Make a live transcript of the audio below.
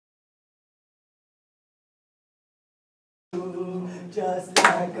just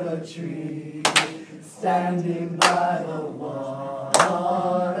like a tree standing by the water.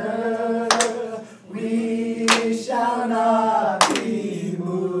 We shall not be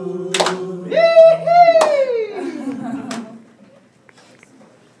moved.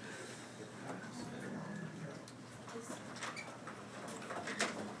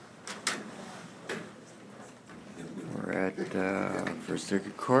 We're at First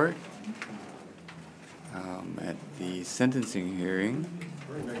Circuit Court at the sentencing hearing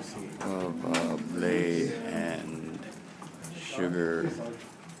of Blade and Sugar.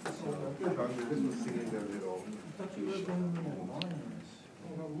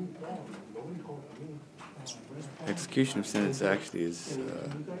 Execution of sentence actually is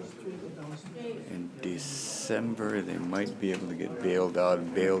in December. They might be able to get bailed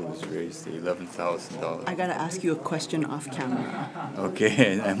out. Bail was raised to $11,000. I gotta ask you a question off camera.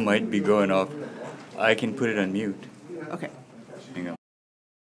 Okay, I might be going off. I can put it on mute. Okay. Hang on.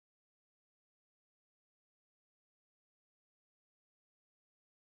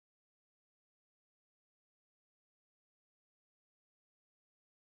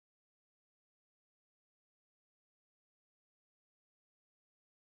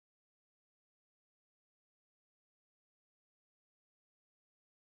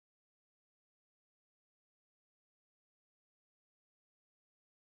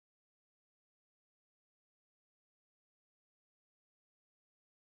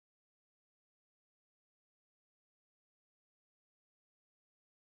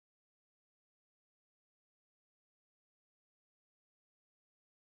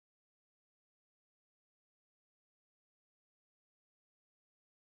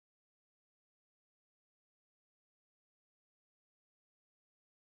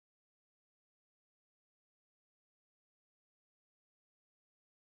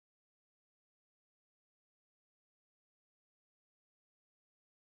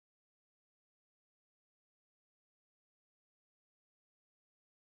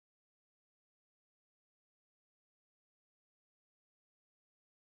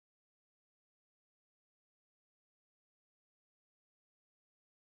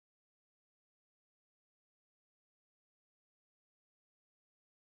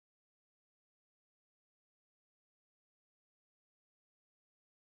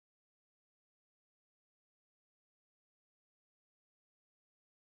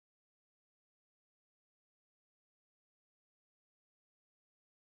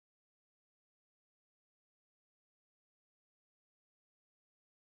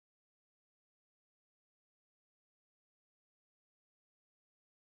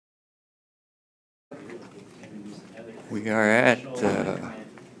 We are at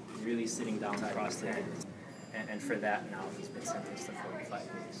really sitting down across it, and for that now he's been sentenced to 45 days.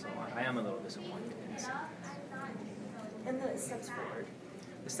 So I am a little disappointed in his sentence. And the steps forward?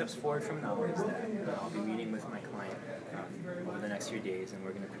 The steps forward from now is that I'll be meeting with my client over the next few days, and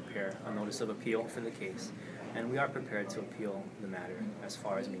we're going to prepare a notice of appeal for the case. And we are prepared to appeal the matter as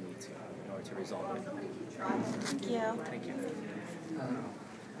far as we need to in order to resolve it. Thank you. Thank you.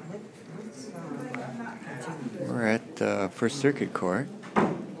 we're at First Circuit Court.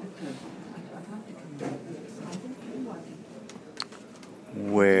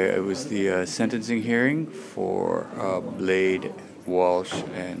 Where it was the sentencing hearing for Blade, Walsh,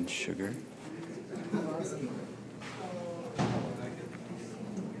 and Sugar.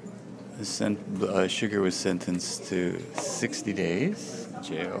 Sugar was sentenced to 60 days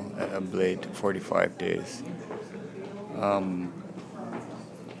jail, Blade 45 days.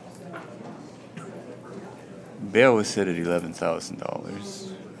 Bail was set at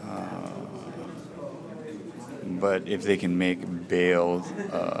 $11,000. But if they can make bail,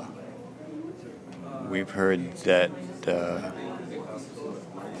 we've heard that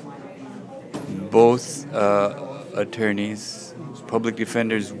both attorneys, public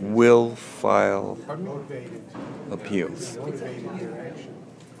defenders, will file appeals.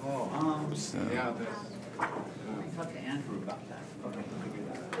 So,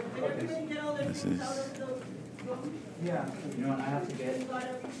 this is. I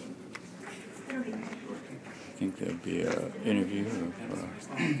think there'll be an interview of.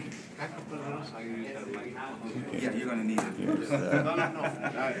 Yeah, you're gonna need it. Here's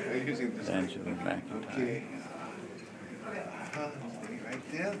Angela McIntyre. Okay.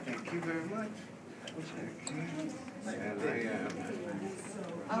 Right there. Thank you very much. And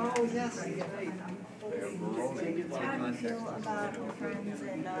I Oh, yes. How do you feel about your friends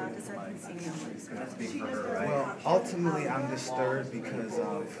and the sentencing? Well, ultimately, I'm disturbed because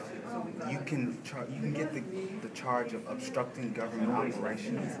of you can get the charge of obstructing government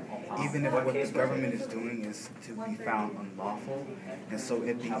operations, even if what the government is doing is to be found unlawful. And so,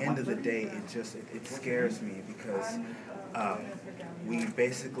 at the end of the day, it scares me because we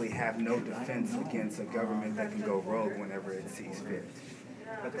basically have no defense against a government that can go rogue whenever it sees fit.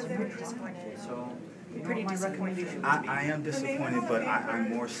 So pretty disappointed. Pretty disappointed. I am disappointed, but I'm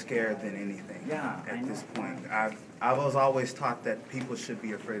more scared than anything at this point. I was always taught that people should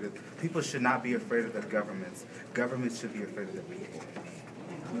not be afraid of the governments. Governments should be afraid of the people.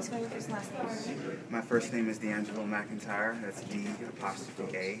 Can you spell your first and last name? My first name is D'Angelo McIntyre. That's D''A''N''G''E''L''O.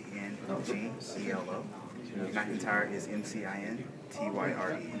 McIntyre is McIntyre.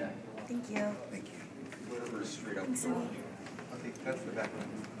 Thank you. Thank you. Thanks, Cindy. That's the back one.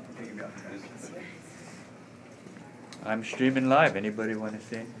 I'm streaming live. Anybody want to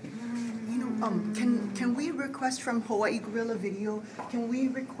say anything? You know, can we request from Hawaii Gorilla Video, can we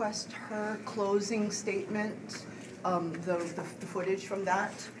request her closing statement, the footage from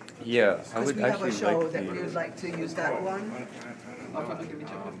that? Yeah, I Because would we have a actually show like that we would the like to use that one.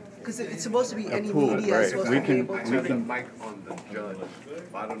 Because it's supposed to be a any pool, media right? is supposed We to be can able we to. can Mic on the judge.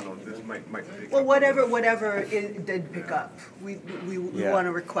 I don't know, this might pick Well, up. whatever it did pick up, we Yeah. want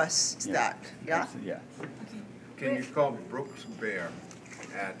to request Yeah. that, yeah? Yeah. Can you call Brooks Bear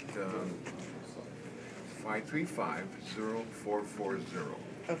at 535-0440?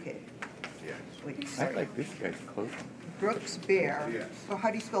 Okay, Yes. wait, I sorry. like this guy's close. Brooks Bear. Yes. So how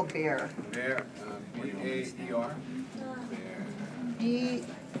do you spell bear? Bear, B-A-E-R. B,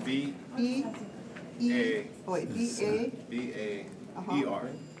 B, E, E, A. oh wait, B-A, B-A-E-R.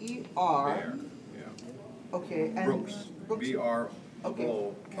 E-R, Bear, yeah. okay, and. Brooks, Brooks- B-R, Okay,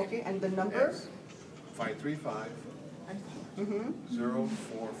 O. okay, and the number? Yes. 535 Mm-hmm.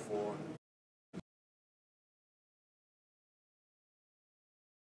 044.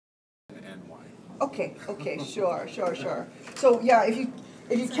 NY. Okay, sure. So, yeah, if you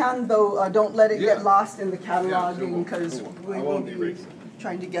can though, don't let it Yeah. get lost in the Yeah, sure cataloging, won't. because Sure won't. we I will won't be erase it.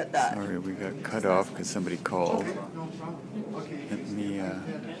 trying to get that. Sorry, we got cut off because somebody called. Let me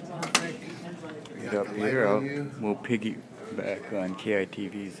get up here. We'll piggyback on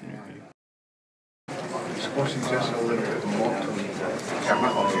KITV's interview. Supposed to just a little bit more to the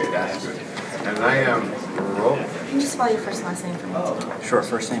camera. Okay, that's good. And I am Can you spell your first and last name for me? Sure,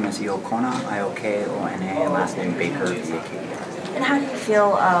 first name is Iokona, I-O-K-O-N-A, and last name Baker, B-A-K-E-R. And how do you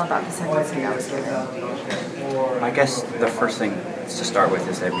feel about the sentencing that was given? I guess the first thing to start with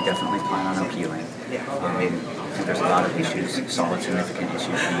is that we definitely plan on appealing. I think there's a lot of issues, solid, significant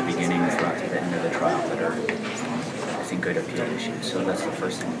issues from the beginning throughout to the end of the trial that are, I think, good appeal issues. So that's the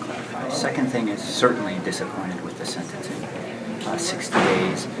first thing to clarify. Second thing is certainly disappointed with the sentencing. 60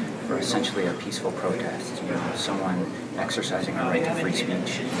 days for essentially a peaceful protest. You know, someone exercising a right to free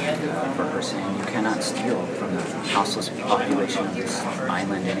speech for her saying you cannot steal from the houseless population of this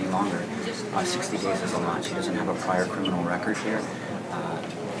island any longer. 60 days is a lot. She doesn't have a prior criminal record here.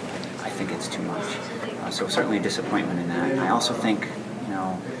 I think it's too much. So certainly a disappointment in that. I also think, you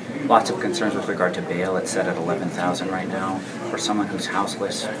know, lots of concerns with regard to bail. It's set at $11,000 right now. For someone who's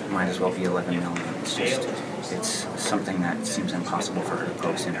houseless, might as well be $11 million. It's something that seems impossible for her to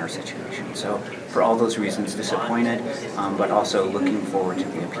post in her situation. So for all those reasons, disappointed, but also looking forward to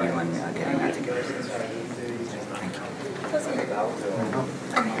the appeal and getting that together.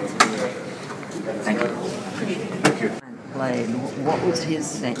 Thank you. Thank you. Blade, what was his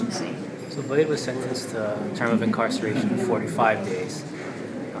sentencing? So Blade was sentenced to a term of incarceration of 45 days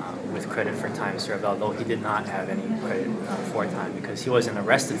with credit for time served, although he did not have any credit for time because he wasn't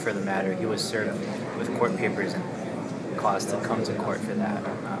arrested for the matter. He was served with court papers and caused to come to court for that.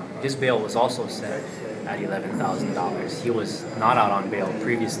 His bail was also set at $11,000. He was not out on bail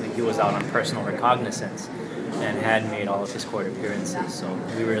previously. He was out on personal recognizance and had made all of his court appearances. So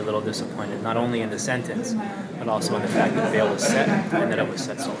we were a little disappointed, not only in the sentence, but also in the fact that bail was set and that it was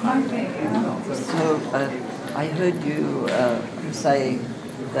set so high. So I heard you say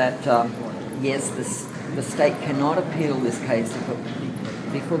that, yes, the state cannot appeal this case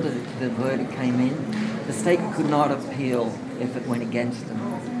before the verdict came in. The state could not appeal if it went against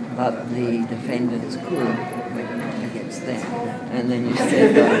them, but the defendants could against them. And then you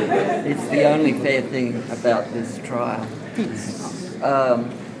said it's the only fair thing about this trial.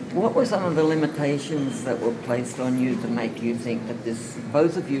 What were some of the limitations that were placed on you to make you think that this,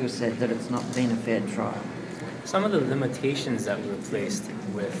 both of you said that it's not been a fair trial? Some of the limitations that were placed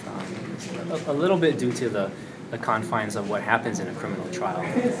with a little bit due to the the confines of what happens in a criminal trial.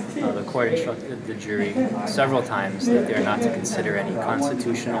 The court instructed the jury several times that they are not to consider any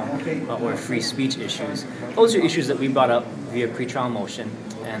constitutional or free speech issues. Those are issues that we brought up via pretrial motion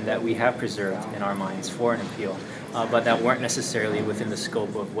and that we have preserved in our minds for an appeal, but that weren't necessarily within the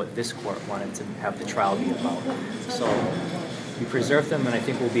scope of what this court wanted to have the trial be about. So we preserved them, and I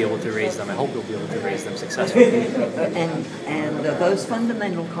think we'll be able to raise them. I hope we'll be able to raise them successfully. And those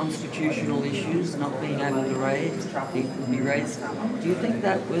fundamental constitutional issues not being able to be raised, do you think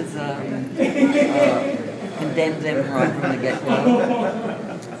that was condemned them right from the get-go?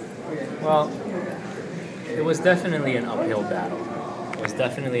 Well, it was definitely an uphill battle. It was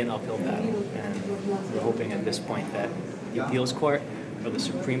definitely an uphill battle, and we're hoping at this point that the appeals court, or the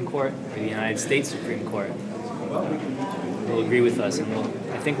Supreme Court, or the United States Supreme Court will agree with us, and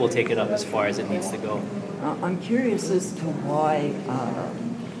I think we'll take it up as far as it needs to go. I'm curious as to why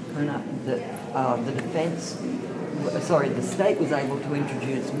the state was able to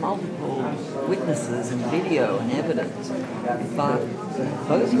introduce multiple witnesses and video and evidence, but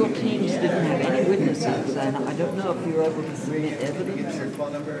both your teams didn't have any witnesses, and I don't know if you were able to submit evidence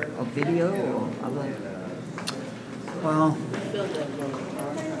of video or other. Well,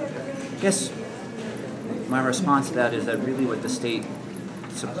 I guess my response to that is that really what the state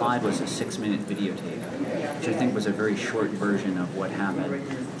supplied was a 6-minute videotape, which I think was a very short version of what happened. I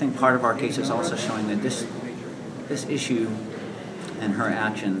think part of our case is also showing that this issue and her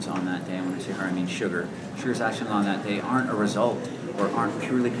actions on that day, and when I say her, I mean Sugar's actions on that day aren't a result or aren't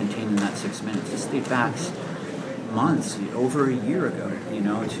purely contained in that 6 minutes. This date backs months, over a year ago,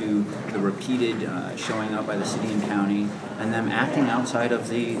 to the repeated showing up by the city and county and them acting outside of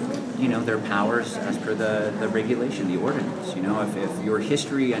the, their powers as per the regulation, the ordinance. If your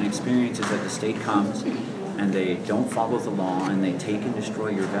history and experience is that the state comes and they don't follow the law and they take and destroy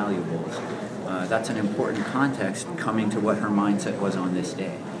your valuables, that's an important context coming to what her mindset was on this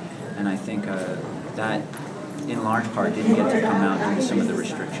day. And I think that, in large part, didn't get to come out due to some of the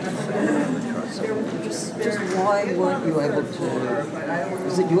restrictions of the trust. Just why weren't you able to?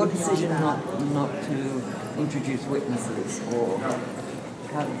 Was it your decision not to introduce witnesses, or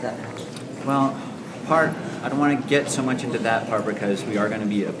how did that happen? Well, I don't want to get so much into that part because we are going to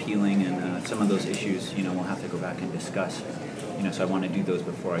be appealing, and some of those issues, we'll have to go back and discuss. So I want to do those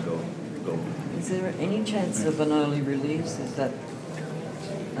before I go. Is there any chance of an early release? Is that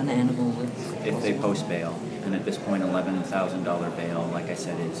an animal? If they post bail, and at this point, $11,000 bail, like I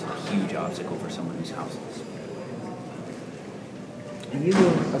said, is a huge obstacle for someone who's houseless. You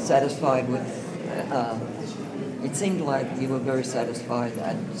were satisfied with. It seemed like you were very satisfied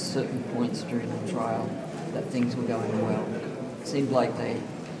at certain points during the trial that things were going well. It seemed like they,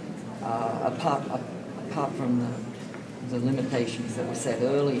 apart from the limitations that were set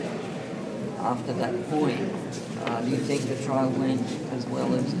earlier, after that point, do you think the trial went as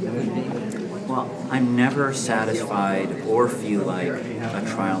well as it would be? Well, I'm never satisfied or feel like a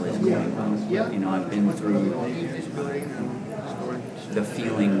trial is going well. I've been through the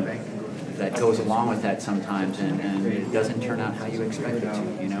feeling that goes along with that sometimes, and it doesn't turn out how you expect it to.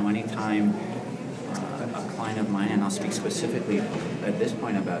 Anytime a client of mine, and I'll speak specifically at this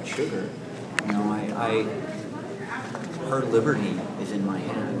point about Sugar, her liberty is in my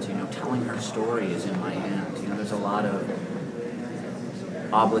hands. Telling her story is in my hands. There's a lot of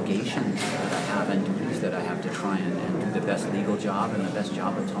obligations that I have and duties that I have to try and do the best legal job and the best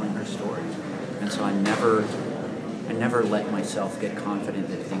job of telling her story. And so I never let myself get confident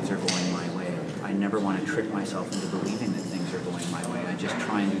that things are going my way. I never want to trick myself into believing that things are going my way. I just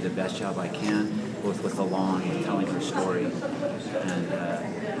try and do the best job I can, both with the law and with telling her story,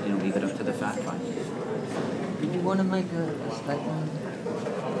 and leave it up to the fact finders. Did you want to make a statement?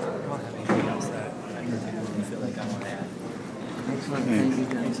 I feel like I want to add. Excellent.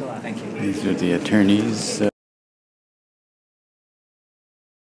 Thank you. These are the attorneys.